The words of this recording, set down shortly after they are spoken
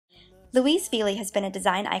Louise Fili has been a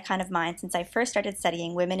design icon of mine since I first started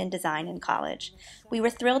studying women in design in college. We were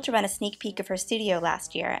thrilled to run a sneak peek of her studio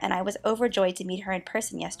last year, and I was overjoyed to meet her in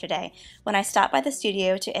person yesterday when I stopped by the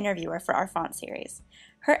studio to interview her for our font series.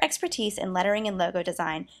 Her expertise in lettering and logo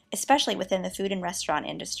design, especially within the food and restaurant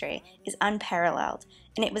industry, is unparalleled,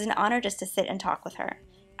 and it was an honor just to sit and talk with her.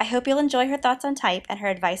 I hope you'll enjoy her thoughts on type and her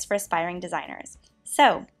advice for aspiring designers.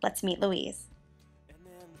 So, let's meet Louise.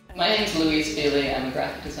 My name is Louise Fili. I'm a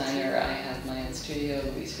graphic designer. I have my own studio,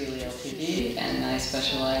 Louise Fili Ltd, and I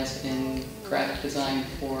specialize in graphic design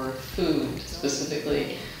for food,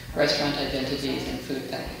 specifically restaurant identities and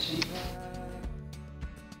food packaging.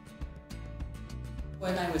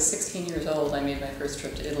 When I was 16 years old, I made my first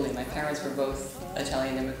trip to Italy. My parents were both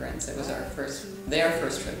Italian immigrants. It was their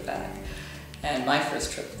first trip back, and my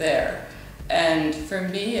first trip there. And for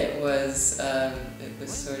me, it was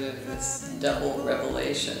sort of this double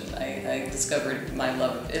revelation. I discovered my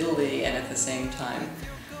love of Italy, and at the same time,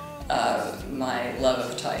 my love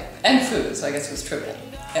of type and food. So I guess it was triple,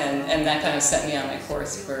 and that kind of set me on my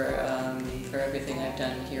course for everything I've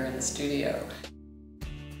done here in the studio.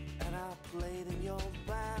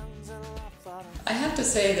 I have to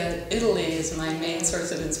say that Italy is my main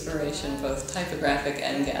source of inspiration, both typographic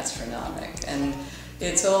and gastronomic. And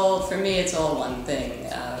it's all, for me, it's all one thing,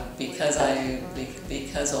 because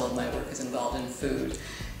all of my work is involved in food,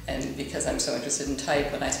 and because I'm so interested in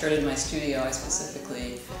type. When I started my studio, I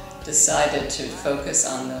specifically decided to focus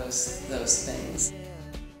on those things.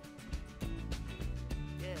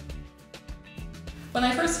 When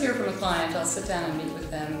I first hear from a client, I'll sit down and meet with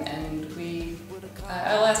them, and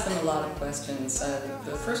I'll ask them a lot of questions.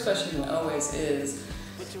 The first question always is,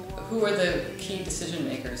 who are the key decision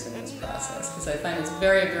makers in this process? Because I find it's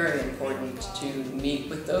very, very important to meet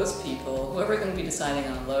with those people. Whoever's going to be deciding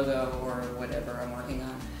on a logo or whatever I'm working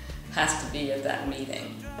on has to be at that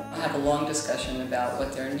meeting. I have a long discussion about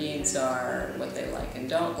what their needs are, what they like and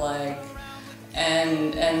don't like,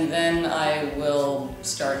 and then I will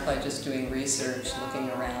start by just doing research, looking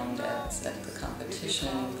around at the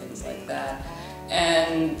competition, things like that,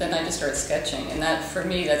 and then I just start sketching. And that, for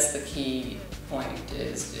me, that's the key point,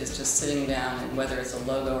 is just sitting down, and whether it's a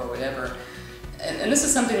logo or whatever. And this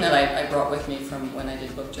is something that I brought with me from when I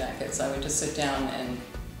did book jackets. I would just sit down and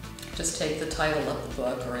just take the title of the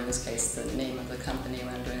book, or in this case the name of the company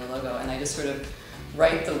when I'm doing a logo, and I just sort of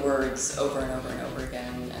write the words over and over and over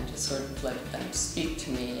again, and just sort of let them speak to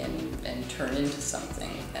me and turn into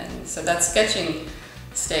something. And so that sketching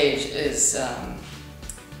stage is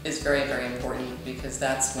very, very important, because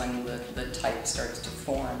that's when the type starts to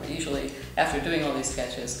form. Usually, after doing all these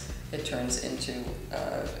sketches, it turns into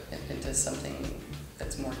something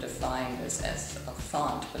that's more defined as a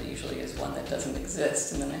font, but it usually is one that doesn't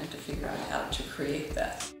exist, and then I have to figure out how to create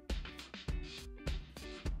that.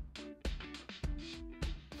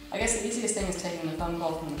 I guess the easiest thing is taking the phone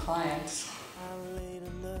call from the client.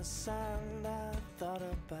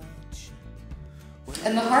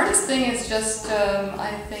 And the hardest thing is just,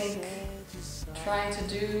 I think, trying to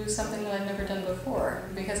do something that I've never done before,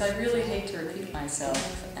 because I really hate to repeat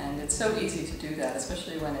myself, and it's so easy to do that,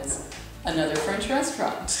 especially when it's another French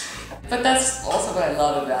restaurant. But that's also what I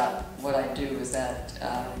love about what I do, is that,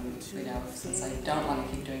 since I don't want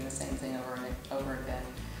to keep doing the same thing over and over again,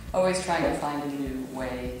 always trying to find a new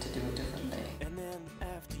way to do it differently.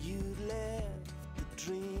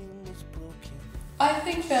 I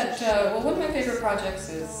think that, one of my favorite projects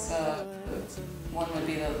is, one would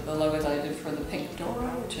be the logo that I did for the Pink Dora,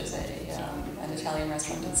 which is an Italian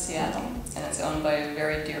restaurant in Seattle, and it's owned by a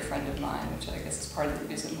very dear friend of mine, which I guess is part of the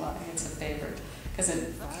reason why it's a favorite, because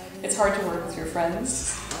it's hard to work with your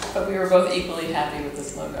friends, but we were both equally happy with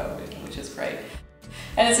this logo, which is great.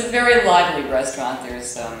 And it's a very lively restaurant.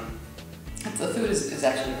 There's the food is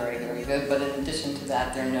actually very, very good, but in addition to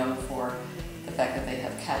that, they're known for the fact that they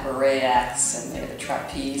have cabaret acts, and they have a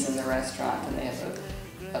trapeze in the restaurant, and they have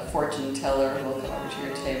a fortune teller who will come over to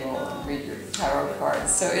your table and read your tarot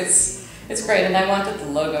cards. So it's great, and I wanted the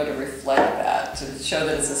logo to reflect that, to show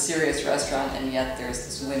that it's a serious restaurant, and yet there's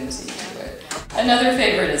this whimsy to it. Another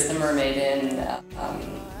favorite is the Mermaid Inn,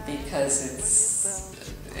 because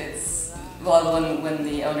well, when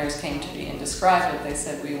the owners came to me and described it, they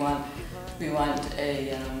said, we want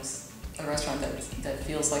a restaurant that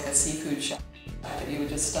feels like a seafood shop that you would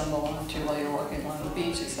just stumble onto while you're walking along the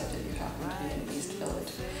beach, except that you happen to be in the East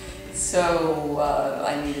Village. So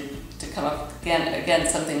I needed to come up again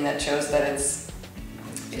something that shows that it's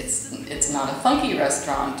not a funky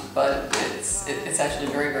restaurant, but it's actually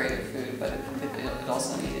very, very good food, but it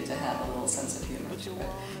also needed to have a little sense of humor to it.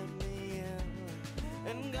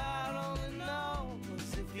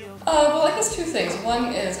 Well, I guess two things.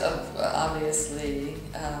 One is obviously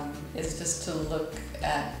is just to look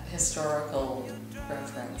at historical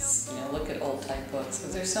reference. You know, look at old type books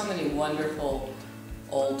because there's so many wonderful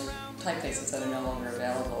old typefaces that are no longer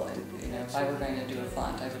available. And, you know, if I were going to do a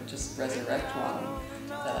font, I would just resurrect one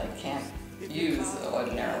that I can't use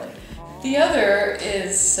ordinarily. The other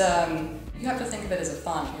is you have to think of it as a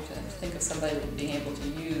font. You have to think of somebody being able to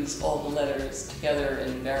use all the letters together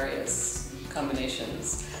in various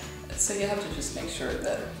combinations. So you have to just make sure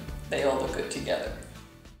that they all look good together.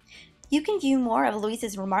 You can view more of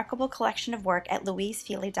Louise's remarkable collection of work at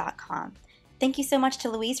louisefili.com. Thank you so much to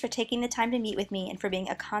Louise for taking the time to meet with me and for being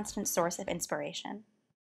a constant source of inspiration.